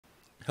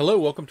Hello,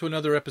 welcome to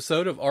another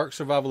episode of Ark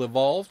Survival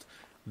Evolved.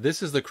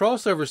 This is the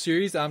crossover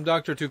series. I'm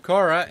Dr.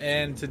 Tokara,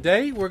 and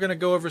today we're going to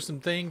go over some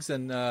things,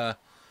 and I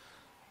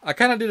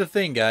kind of did a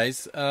thing,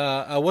 guys.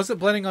 I wasn't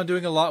planning on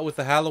doing a lot with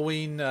the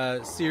Halloween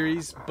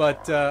series,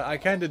 but I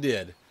kind of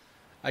did.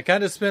 I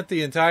kind of spent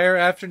the entire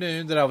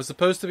afternoon that I was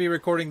supposed to be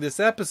recording this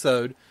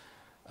episode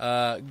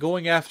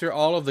going after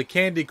all of the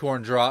candy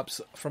corn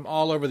drops from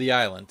all over the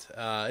island.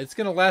 It's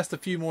going to last a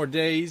few more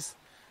days.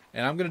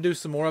 And I'm going to do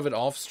some more of it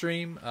off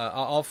stream,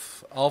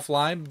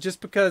 offline,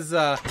 just because,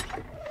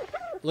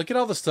 look at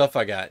all the stuff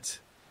I got.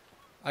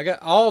 I got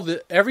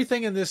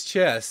everything in this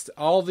chest,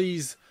 all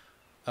these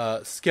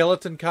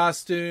skeleton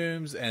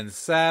costumes and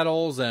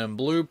saddles and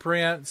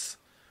blueprints.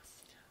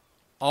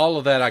 All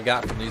of that I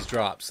got from these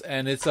drops,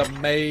 and it's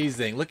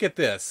amazing. Look at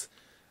this.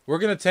 We're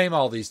going to tame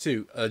all these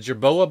too. A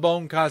Jerboa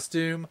bone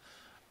costume,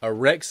 a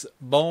Rex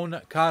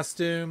bone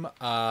costume,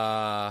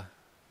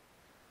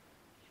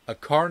 a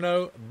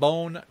Carno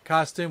bone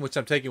costume, which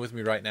I'm taking with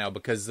me right now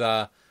because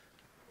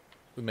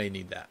we may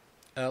need that.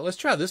 Let's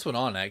try this one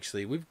on,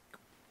 actually. We'll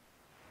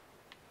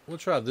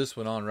try this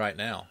one on right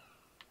now.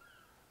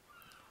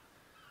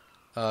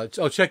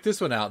 Check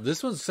this one out.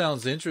 This one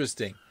sounds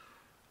interesting.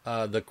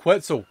 The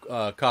Quetzal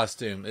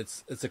costume.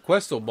 It's a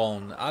Quetzal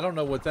bone. I don't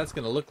know what that's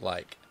going to look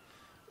like.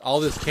 All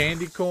this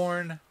candy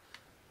corn.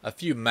 A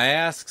few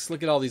masks.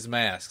 Look at all these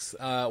masks.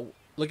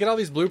 Look at all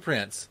these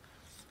blueprints.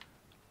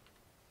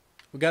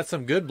 We got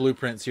some good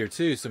blueprints here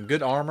too. Some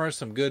good armor,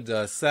 some good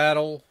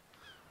saddle.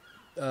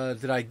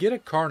 Did I get a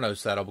Carno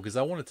saddle? Because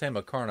I want to tame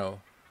a Carno.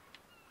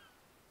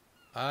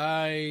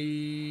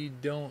 I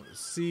don't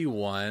see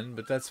one,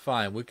 but that's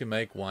fine. We can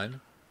make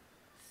one.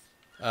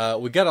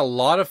 We got a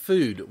lot of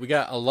food. We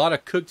got a lot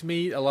of cooked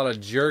meat, a lot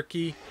of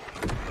jerky.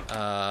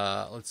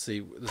 Let's see.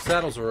 The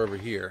saddles are over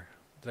here.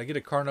 Did I get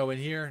a Carno in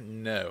here?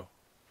 No.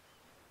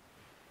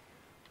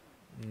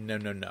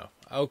 No.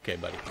 Okay,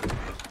 buddy.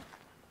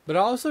 But I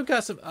also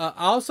got some. I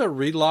also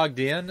re-logged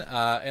in,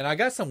 and I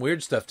got some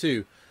weird stuff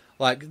too,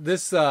 like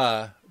this.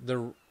 The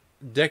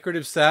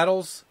decorative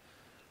saddles,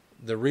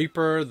 the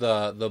Reaper,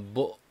 the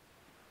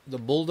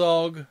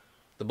Bulldog,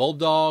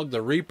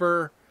 the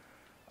Reaper.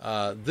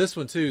 This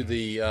one too,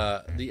 the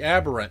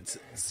Aberrant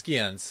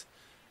skins,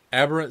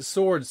 Aberrant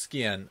sword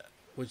skin.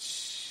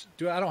 Which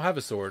I don't have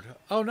a sword.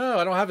 Oh no,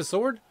 I don't have a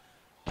sword.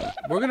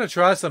 We're gonna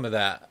try some of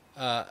that,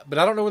 but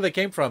I don't know where they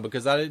came from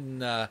because I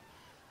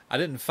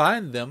didn't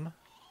find them.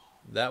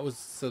 That was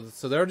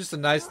so they're just a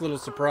nice little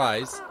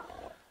surprise.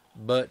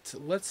 But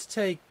let's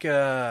take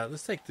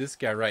this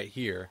guy right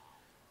here,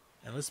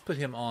 and let's put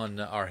him on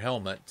our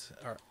helmet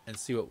and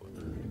see what.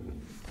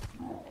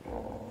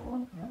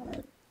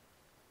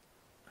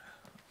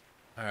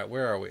 All right,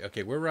 where are we?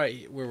 Okay, we're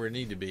right where we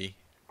need to be.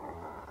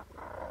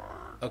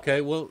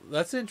 Okay, well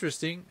that's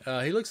interesting.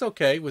 He looks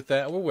okay with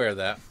that. We'll wear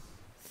that.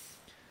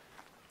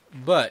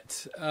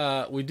 But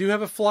we do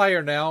have a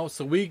flyer now,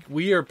 so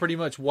we are pretty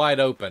much wide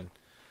open.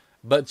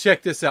 But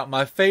check this out.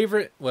 My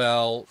favorite,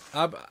 it's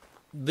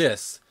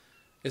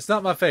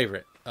not my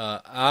favorite.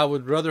 I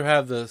would rather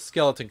have the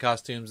skeleton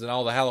costumes and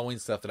all the Halloween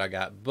stuff that I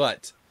got.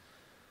 But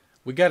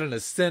we got an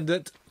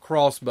Ascendant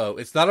crossbow.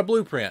 It's not a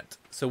blueprint,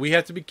 so we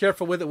have to be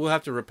careful with it. We'll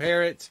have to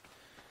repair it,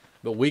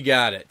 but we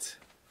got it.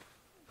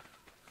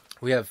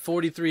 We have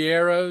 43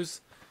 arrows,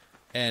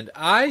 and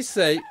I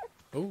say,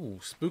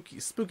 ooh,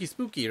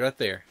 spooky right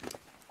there.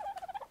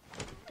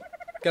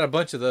 Got a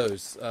bunch of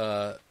those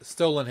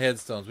stolen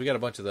headstones. We got a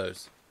bunch of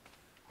those,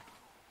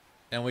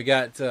 and we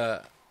got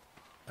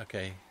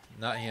okay,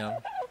 not him.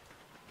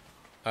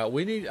 I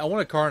want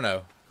a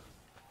Carno.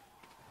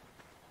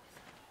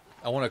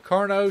 I want a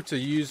Carno to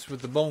use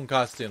with the bone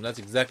costume. That's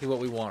exactly what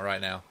we want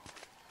right now.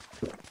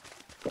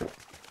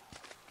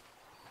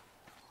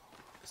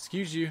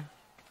 Excuse you.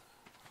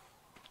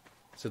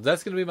 So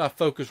that's going to be my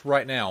focus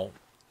right now,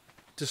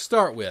 to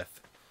start with.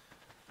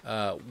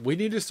 We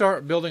need to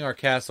start building our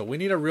castle. We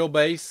need a real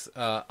base.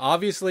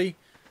 Obviously,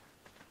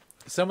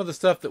 some of the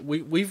stuff that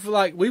we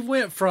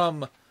went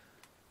from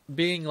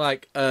being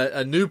like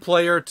a new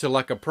player to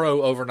like a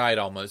pro overnight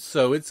almost.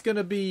 So it's going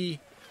to be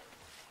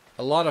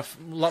a lot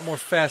more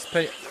fast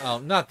paced. Oh,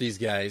 not these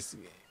guys.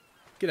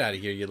 Get out of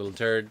here, you little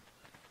turd.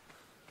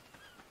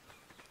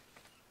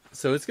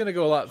 So it's going to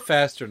go a lot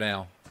faster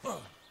now.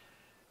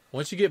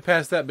 Once you get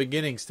past that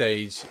beginning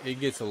stage,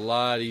 it gets a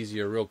lot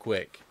easier real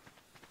quick.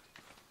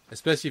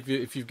 Especially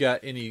if you've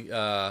got any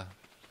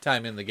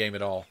time in the game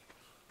at all.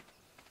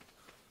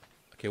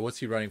 Okay, what's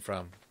he running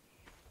from?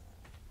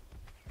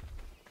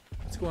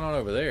 What's going on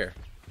over there?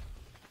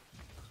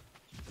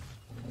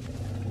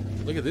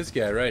 Look at this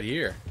guy right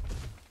here.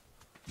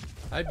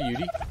 Hi,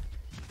 beauty.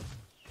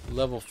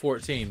 Level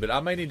 14, but I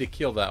may need to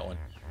kill that one.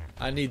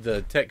 I need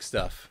the tech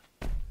stuff.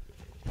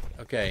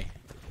 Okay.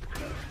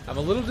 I'm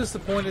a little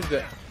disappointed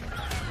that...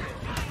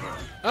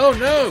 Oh,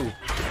 no!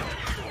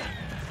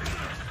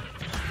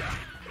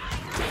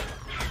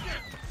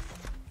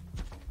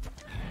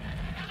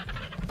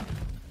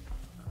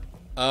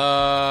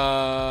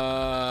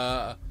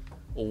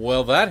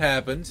 Well, that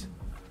happened.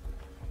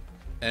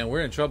 And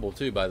we're in trouble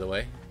too, by the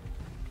way.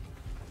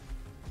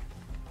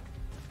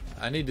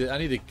 I need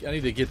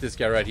to get this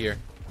guy right here.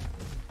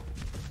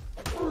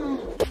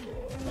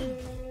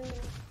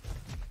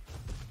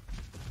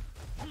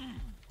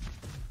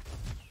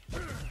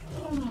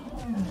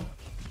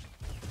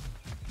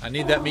 I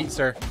need that meat,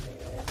 sir.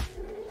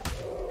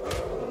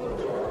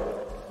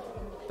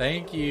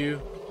 Thank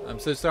you. I'm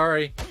so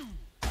sorry.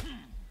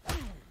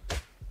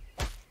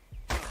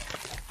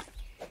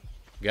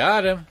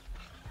 Got him.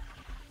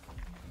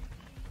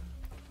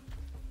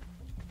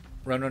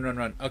 Run, run, run,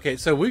 run. Okay,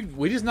 so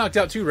we just knocked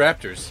out 2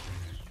 raptors.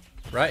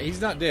 Right?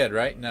 He's not dead,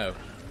 right? No.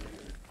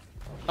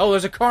 Oh,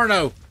 there's a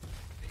Carno.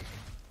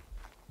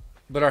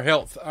 But our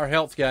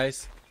health,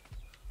 guys.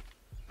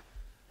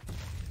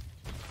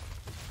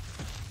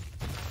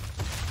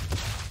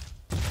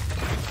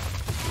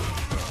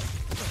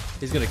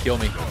 He's gonna kill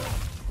me.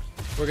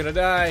 We're gonna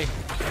die.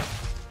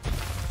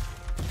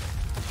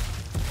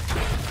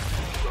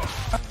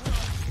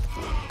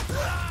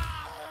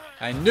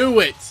 I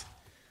knew it!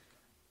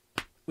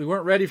 We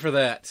weren't ready for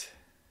that.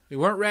 We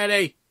weren't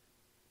ready.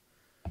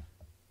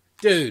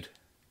 Dude.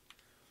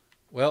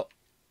 Well.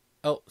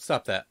 Oh,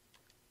 stop that.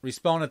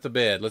 Respawn at the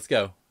bed. Let's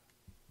go.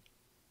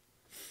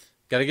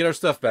 Gotta get our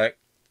stuff back.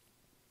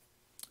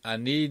 I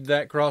need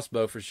that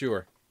crossbow for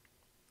sure.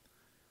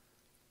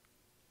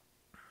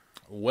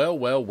 Well,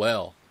 well,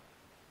 well.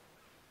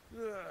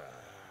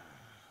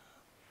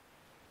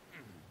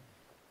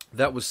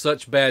 That was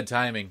such bad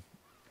timing.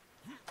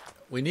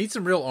 We need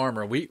some real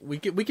armor. We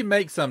can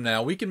make some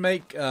now. We can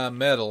make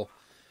metal.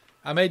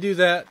 I may do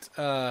that.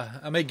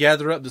 I may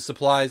gather up the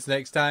supplies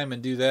next time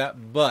and do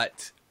that.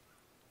 But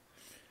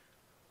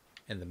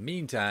in the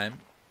meantime,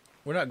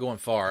 we're not going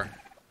far.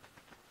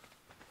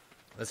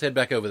 Let's head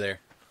back over there.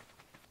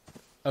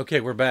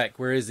 Okay, we're back.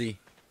 Where is he?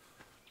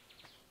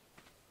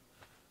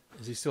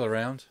 Is he still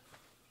around?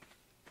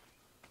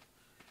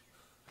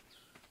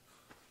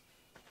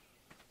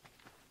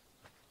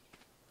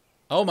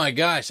 Oh my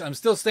gosh, I'm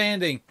still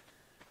standing.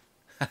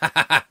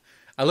 I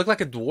look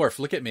like a dwarf.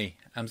 Look at me.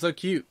 I'm so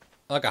cute.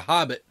 Like a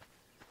hobbit.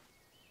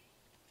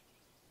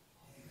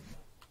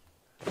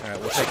 Alright,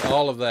 we'll take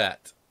all of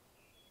that.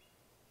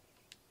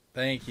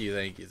 Thank you,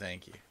 thank you,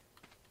 thank you.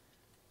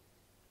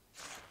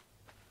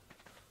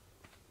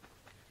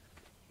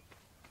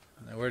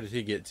 Now, where did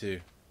he get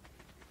to?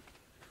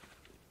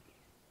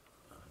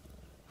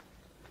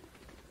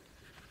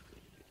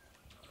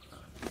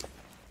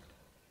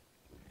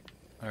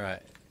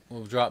 Alright,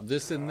 we'll drop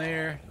this in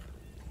there.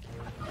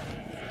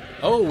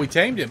 Oh, we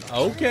tamed him.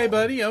 Okay,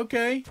 buddy,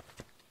 okay.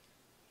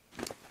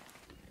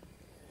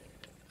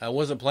 I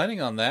wasn't planning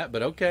on that,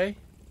 but okay.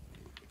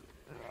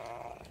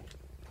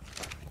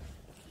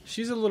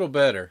 She's a little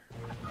better.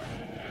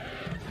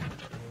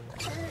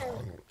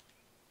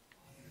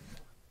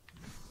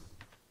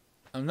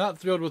 I'm not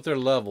thrilled with their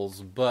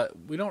levels, but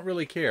we don't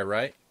really care,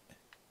 right?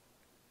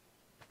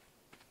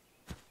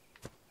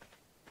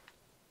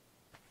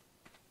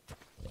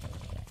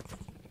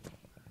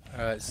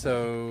 Alright,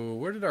 so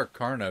where did our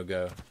Carno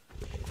go?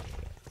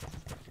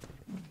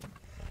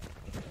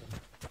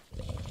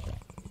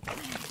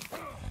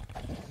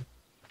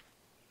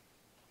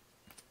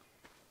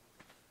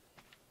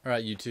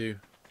 Alright, you two.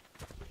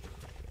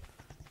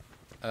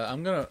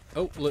 I'm gonna...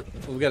 Oh, look.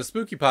 We got a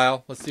spooky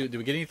pile. Let's see. Did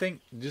we get anything?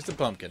 Just a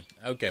pumpkin.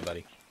 Okay,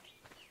 buddy.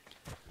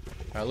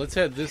 Alright, let's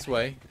head this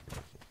way.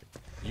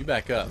 You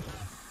back up.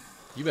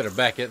 You better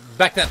back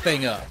that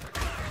thing up.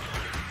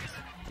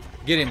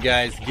 Get him,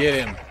 guys.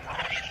 Get him.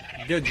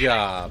 Good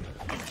job.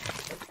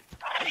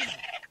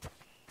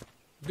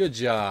 Good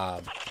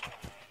job.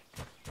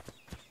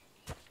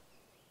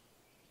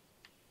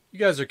 You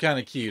guys are kind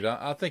of cute.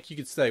 I think you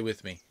could stay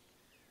with me.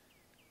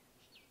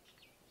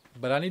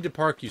 But I need to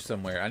park you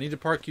somewhere. I need to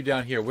park you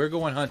down here. We're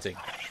going hunting.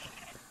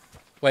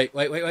 Wait.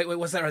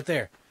 What's that right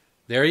there?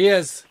 There he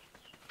is.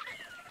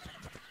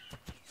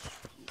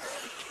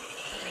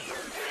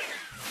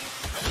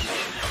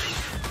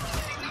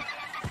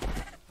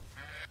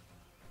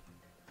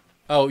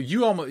 Oh,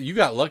 you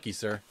got lucky,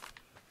 sir.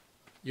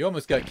 You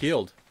almost got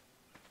killed.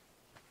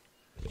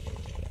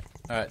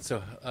 Alright,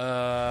 so,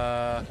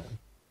 oh,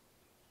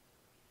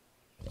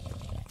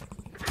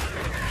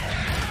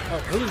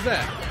 who's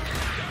that?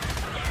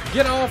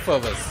 Get off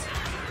of us!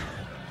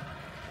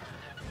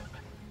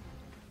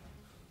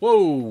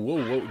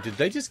 Whoa. Did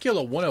they just kill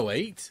a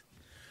 108?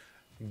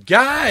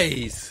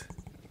 Guys!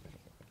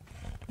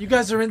 You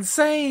guys are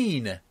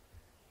insane!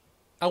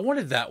 I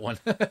wanted that one.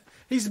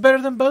 He's better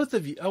than both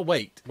of you. Oh,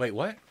 wait,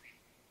 what?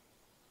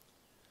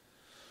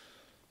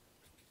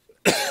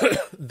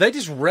 They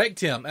just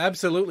wrecked him.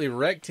 Absolutely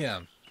wrecked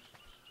him.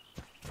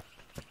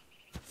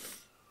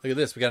 Look at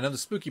this. We got another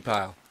spooky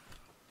pile.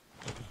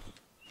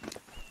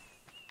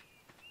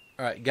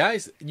 Alright,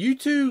 guys. You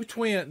two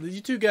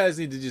guys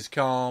need to just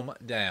calm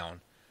down.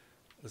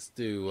 Let's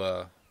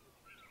do,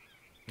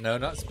 no,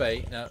 not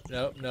spade.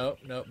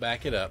 No.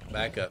 Back it up.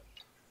 Back up.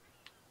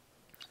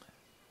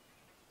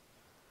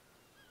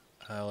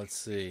 Let's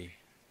see.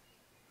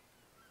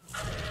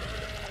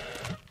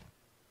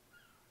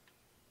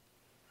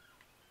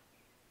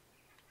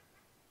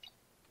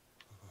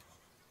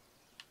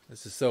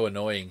 This is so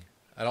annoying.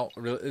 I don't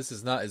really. This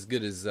is not as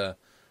good as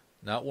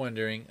Not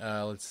Wondering.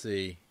 Let's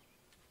see.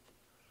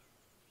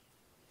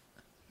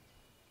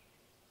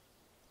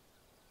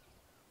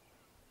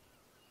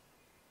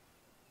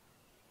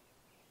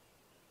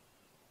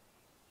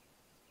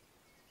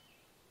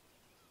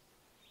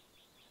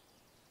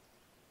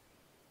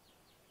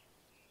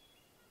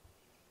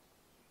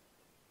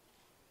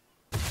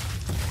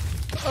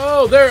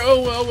 Oh, there.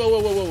 Oh, whoa, whoa,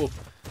 whoa, whoa, whoa.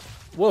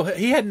 Whoa,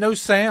 he had no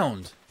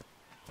sound.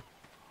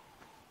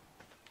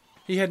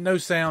 He had no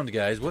sound,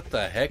 guys. What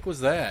the heck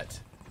was that?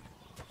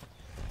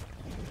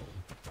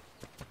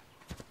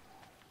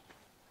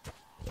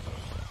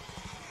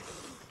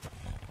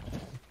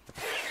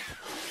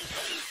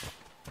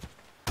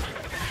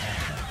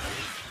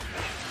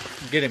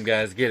 Get him,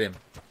 guys. Get him.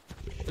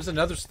 There's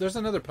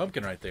another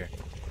pumpkin right there.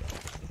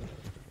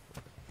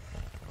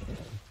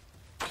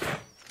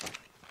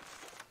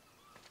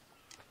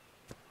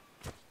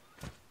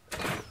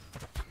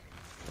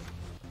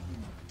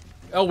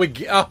 Oh, we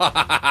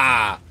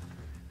got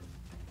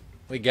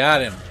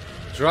him.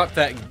 Drop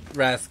that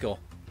rascal.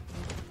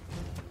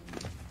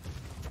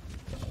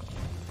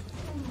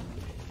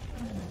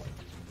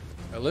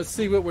 Right, let's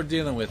see what we're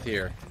dealing with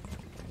here.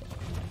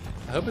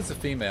 I hope it's a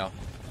female.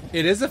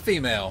 It is a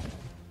female.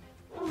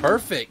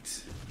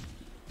 Perfect.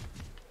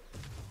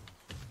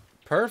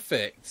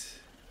 Perfect.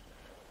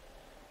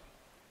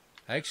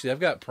 Actually, I've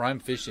got prime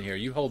fish in here.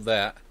 You hold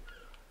that.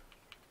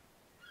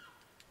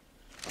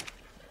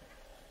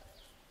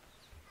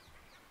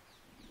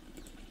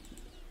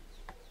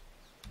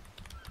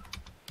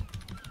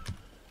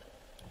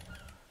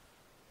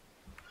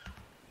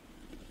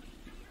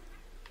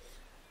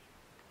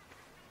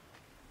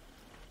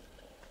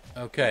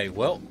 Okay,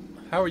 well,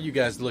 how are you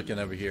guys looking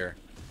over here?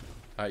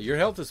 Your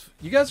health is...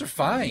 You guys are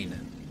fine.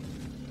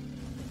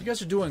 You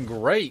guys are doing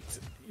great.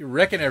 You're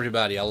wrecking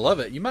everybody. I love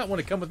it. You might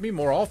want to come with me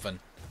more often.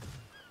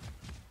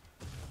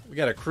 We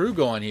got a crew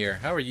going here.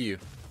 How are you?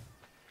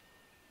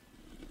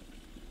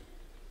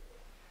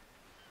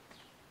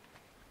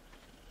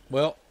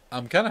 Well,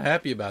 I'm kind of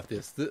happy about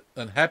this.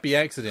 A happy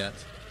accident.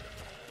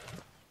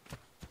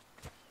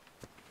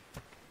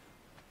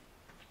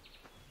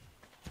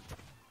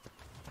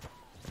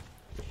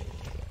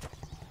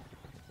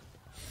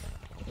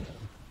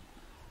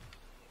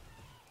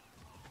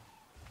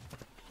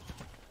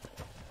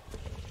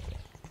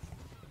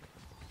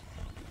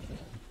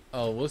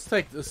 Oh, let's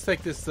take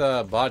this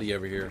body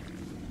over here.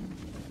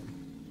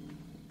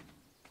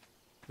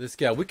 This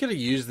guy, we could have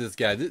used this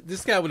guy.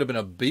 This guy would have been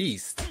a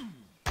beast.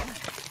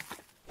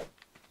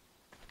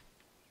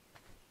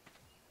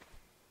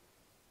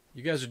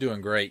 You guys are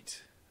doing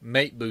great.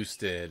 Mate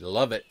boosted,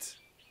 love it.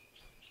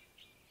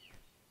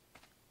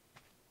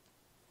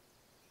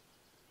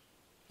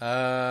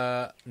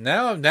 Now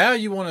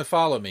you want to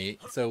follow me,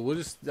 so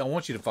I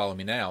want you to follow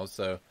me now.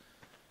 So.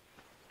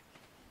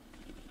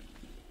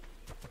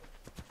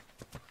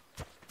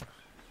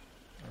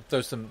 Throw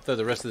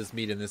the rest of this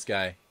meat in this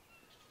guy.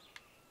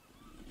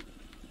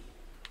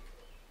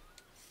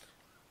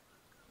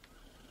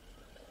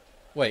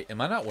 Wait, am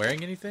I not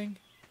wearing anything?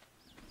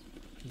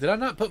 Did I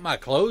not put my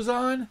clothes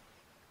on?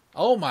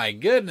 Oh my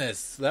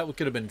goodness, that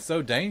could have been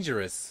so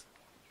dangerous.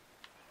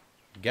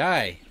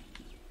 Guy.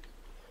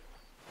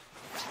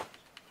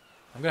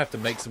 I'm gonna have to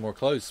make some more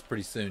clothes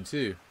pretty soon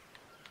too.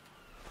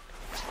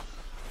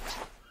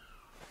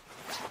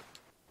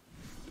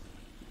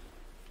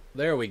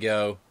 There we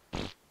go.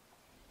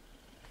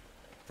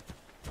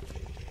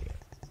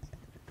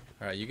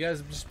 Alright, you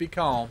guys just be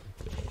calm.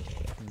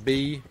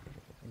 Be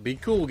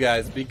cool,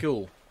 guys. Be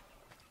cool.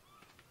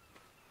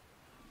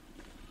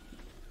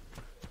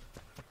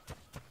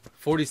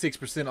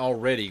 46%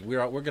 already.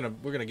 We're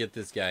gonna get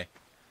this guy.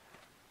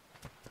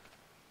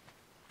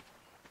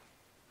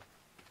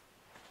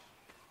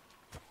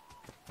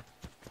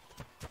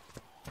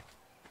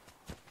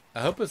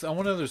 I want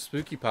another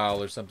spooky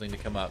pile or something to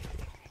come up.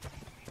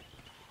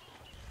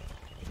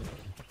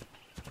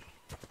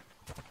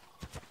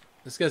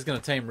 This guy's going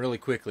to tame really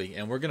quickly,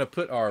 and we're going to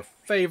put our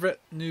favorite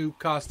new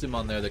costume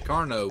on there, the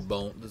Carno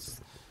bone,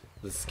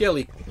 the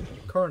skelly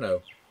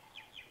Carno.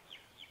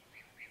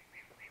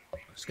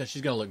 She's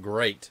going to look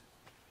great.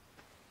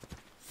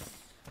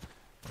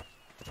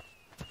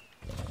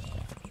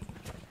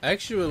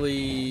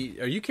 Actually,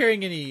 are you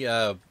carrying any...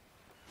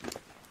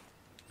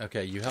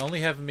 Okay, you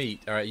only have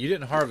meat. All right, you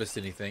didn't harvest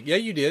anything. Yeah,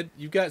 you did.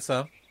 You've got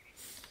some. All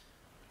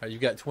right,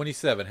 you've got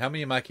 27. How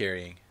many am I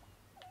carrying?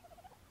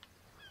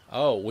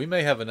 Oh, we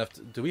may have enough.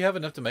 Do we have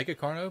enough to make a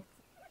Carno?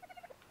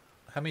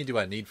 How many do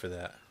I need for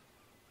that?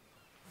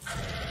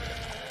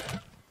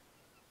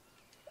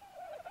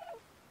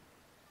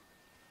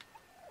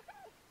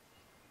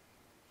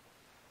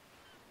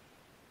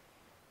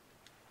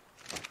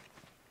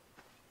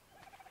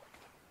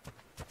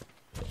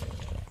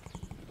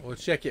 We'll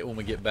check it when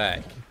we get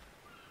back.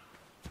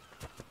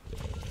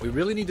 We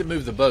really need to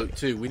move the boat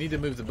too. We need to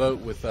move the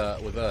boat with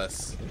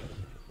us.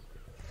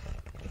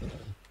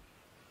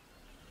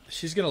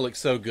 She's gonna look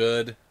so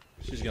good.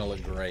 She's gonna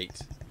look great.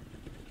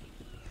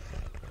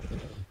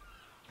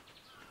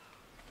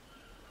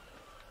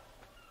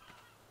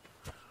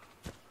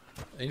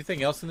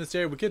 Anything else in this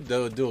area? We could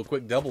do a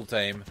quick double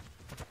tame.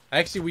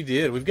 Actually, we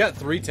did. We've got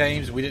 3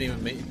 tames. We didn't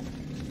even meet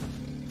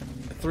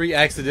 3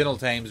 accidental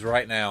tames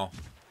right now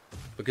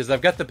because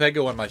I've got the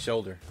Pego on my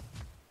shoulder.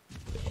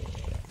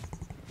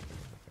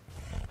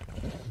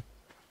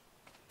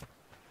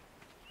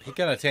 He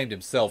kind of tamed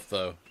himself,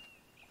 though.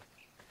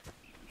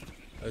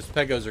 Those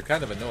Pegos are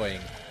kind of annoying.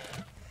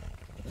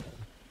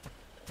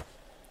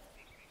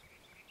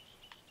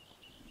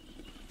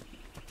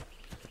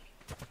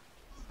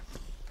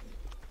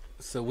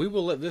 So we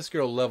will let this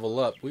girl level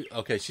up.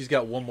 Okay, she's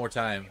got one more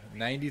time.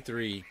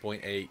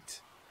 93.8.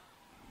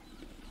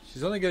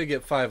 She's only going to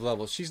get 5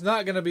 levels. She's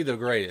not going to be the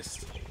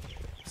greatest.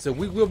 So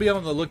we will be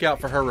on the lookout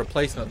for her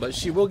replacement. But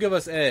she will give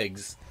us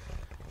eggs.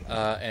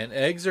 And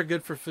eggs are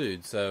good for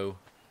food, so...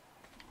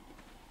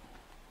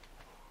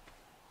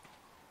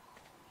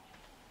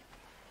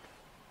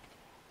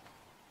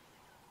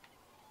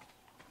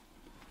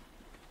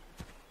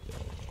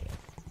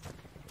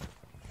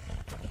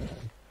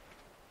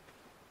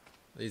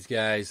 These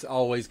guys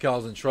always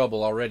causing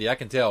trouble already. I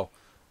can tell.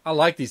 I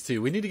like these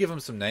 2. We need to give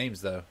them some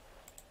names, though.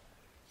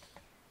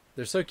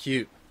 They're so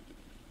cute.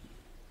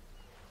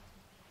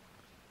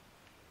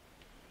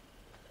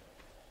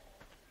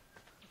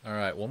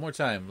 Alright, one more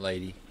time,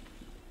 lady.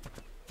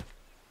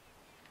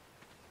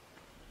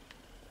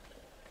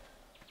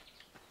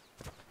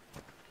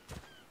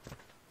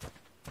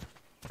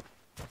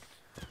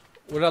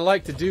 What I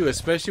like to do,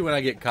 especially when I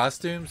get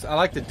costumes, I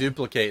like to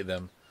duplicate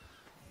them.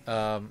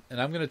 And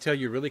I'm going to tell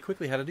you really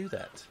quickly how to do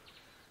that.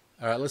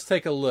 All right, let's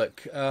take a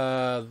look.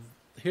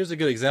 Here's a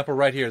good example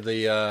right here.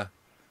 The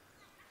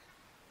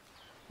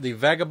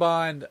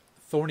Vagabond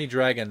Thorny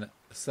Dragon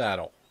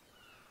saddle.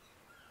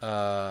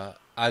 I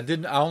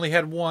only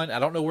had one. I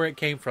don't know where it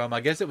came from. I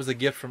guess it was a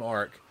gift from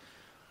Ark.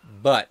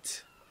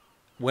 But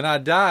when I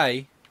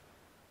die,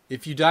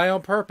 if you die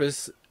on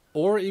purpose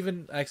or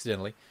even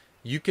accidentally,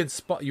 you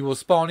will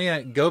spawn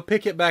in. Go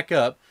pick it back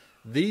up.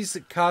 These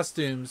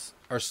costumes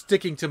are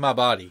sticking to my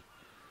body.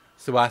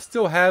 So I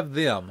still have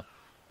them.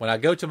 When I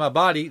go to my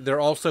body, they're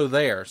also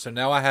there. So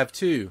now I have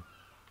 2.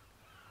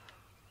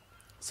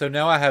 So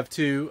now I have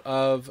 2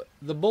 of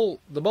the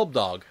bulb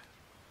dog.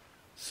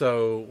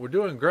 So we're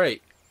doing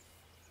great.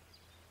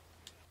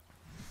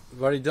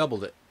 We've already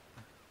doubled it.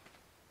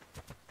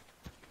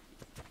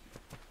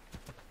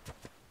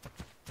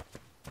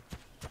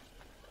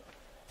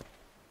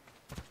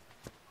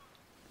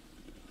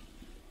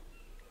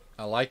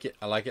 I like it.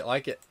 I like it.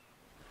 Like it.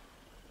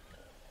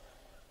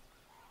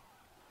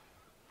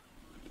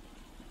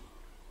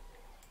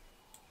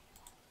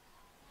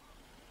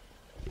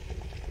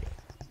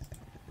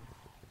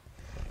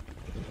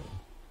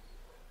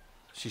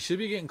 She should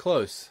be getting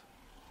close.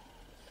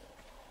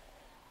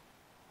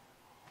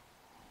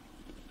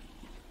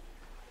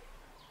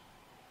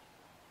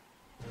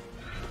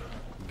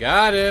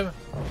 Got him.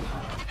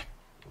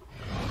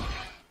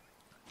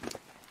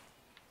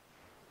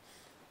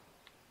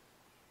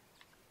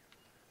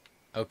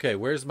 Okay,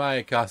 where's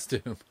my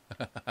costume?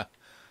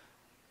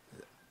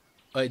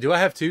 Wait, do I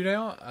have 2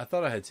 now? I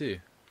thought I had 2.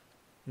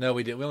 No,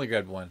 we didn't. We only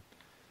grabbed 1.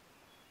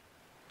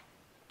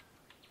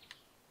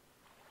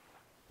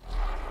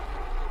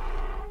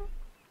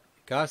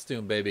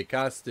 Costume, baby.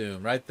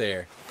 Costume. Right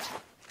there.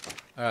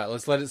 Alright,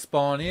 let's let it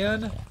spawn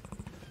in.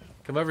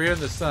 Come over here in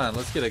the sun.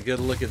 Let's get a good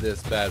look at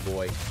this bad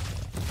boy.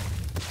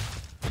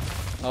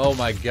 Oh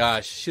my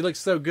gosh. She looks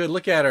so good.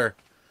 Look at her.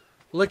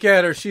 Look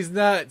at her. She's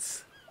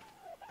nuts.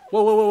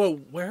 Whoa, whoa, whoa,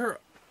 whoa. Where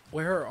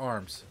are her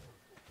arms?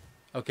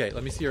 Okay,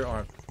 let me see her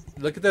arms.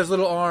 Look at those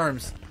little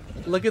arms.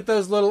 Look at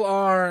those little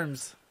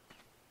arms.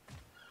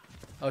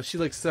 Oh, she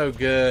looks so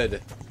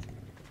good.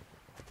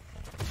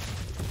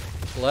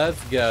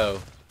 Let's go.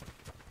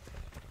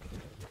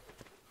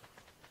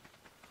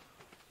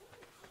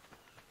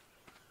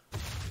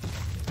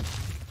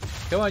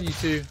 Come on, you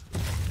 2.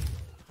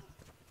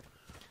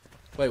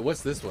 Wait,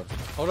 what's this one?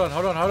 Hold on,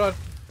 hold on, hold on.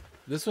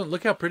 This one,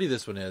 look how pretty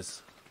this one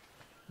is.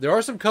 There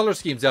are some color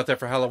schemes out there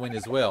for Halloween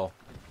as well.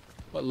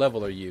 What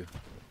level are you?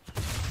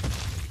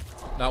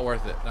 Not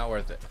worth it, not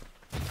worth it.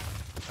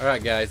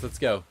 Alright guys, let's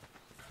go.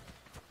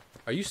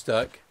 Are you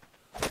stuck?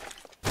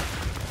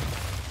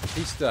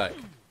 He's stuck.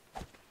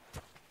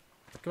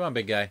 Come on,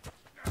 big guy.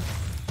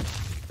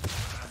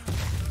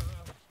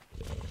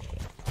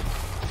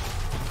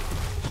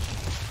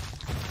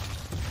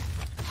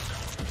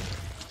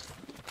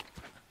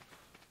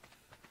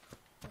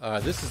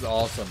 This is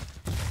awesome.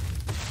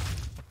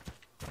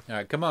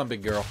 Alright, come on,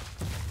 big girl.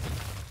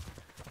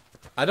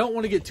 I don't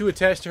want to get too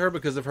attached to her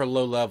because of her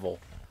low level.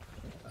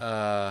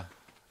 But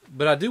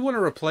I do want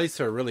to replace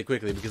her really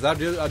quickly because I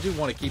do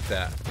want to keep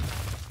that.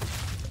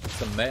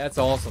 That's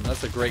awesome.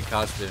 That's a great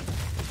costume.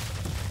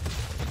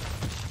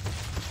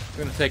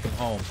 We're going to take them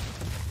home.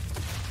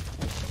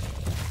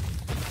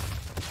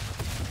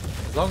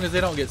 As long as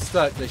they don't get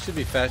stuck, they should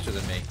be faster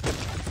than me.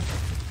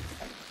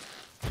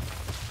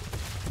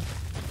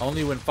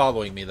 Only when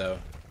following me, though.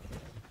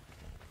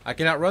 I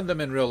can outrun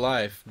them in real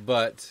life,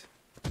 but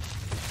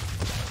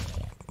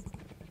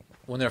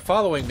when they're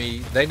following me,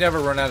 they never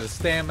run out of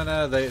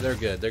stamina. They're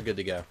good. They're good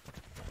to go.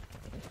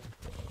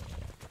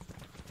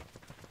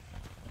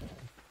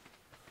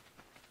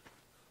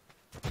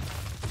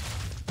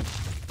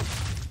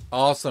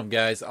 Awesome,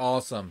 guys.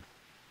 Awesome.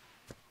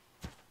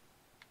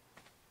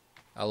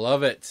 I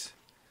love it.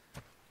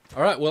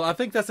 All right, well, I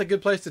think that's a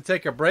good place to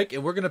take a break,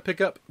 and we're going to pick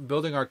up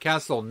building our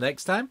castle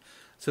next time.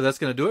 So that's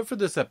going to do it for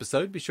this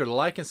episode. Be sure to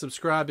like and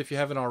subscribe if you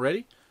haven't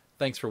already.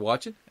 Thanks for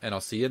watching, and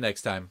I'll see you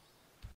next time.